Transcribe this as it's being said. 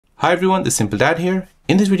Hi everyone, this is Simple Dad here.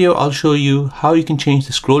 In this video, I'll show you how you can change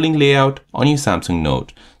the scrolling layout on your Samsung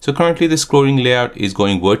Note. So currently the scrolling layout is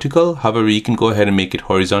going vertical. However, you can go ahead and make it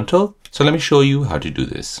horizontal. So let me show you how to do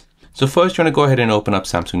this. So first, you want to go ahead and open up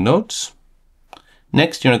Samsung Notes.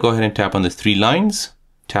 Next, you want to go ahead and tap on the three lines,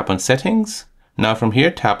 tap on settings. Now from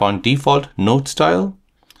here, tap on default note style.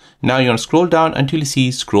 Now you want to scroll down until you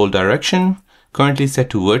see scroll direction. Currently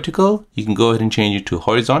set to vertical. You can go ahead and change it to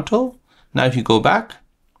horizontal. Now if you go back,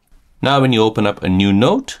 now when you open up a new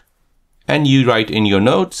note and you write in your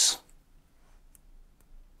notes,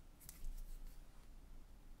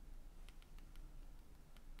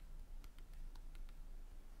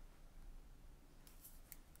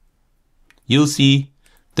 you'll see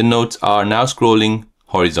the notes are now scrolling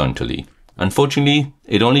horizontally. Unfortunately,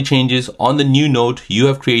 it only changes on the new note you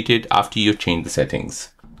have created after you've changed the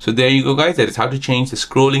settings. So there you go guys, that is how to change the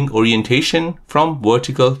scrolling orientation from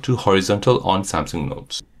vertical to horizontal on Samsung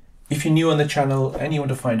Notes. If you're new on the channel and you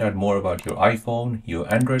want to find out more about your iPhone, your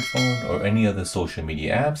Android phone, or any other social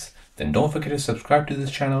media apps, then don't forget to subscribe to this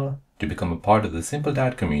channel to become a part of the Simple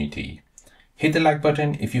Dad community. Hit the like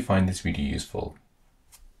button if you find this video useful.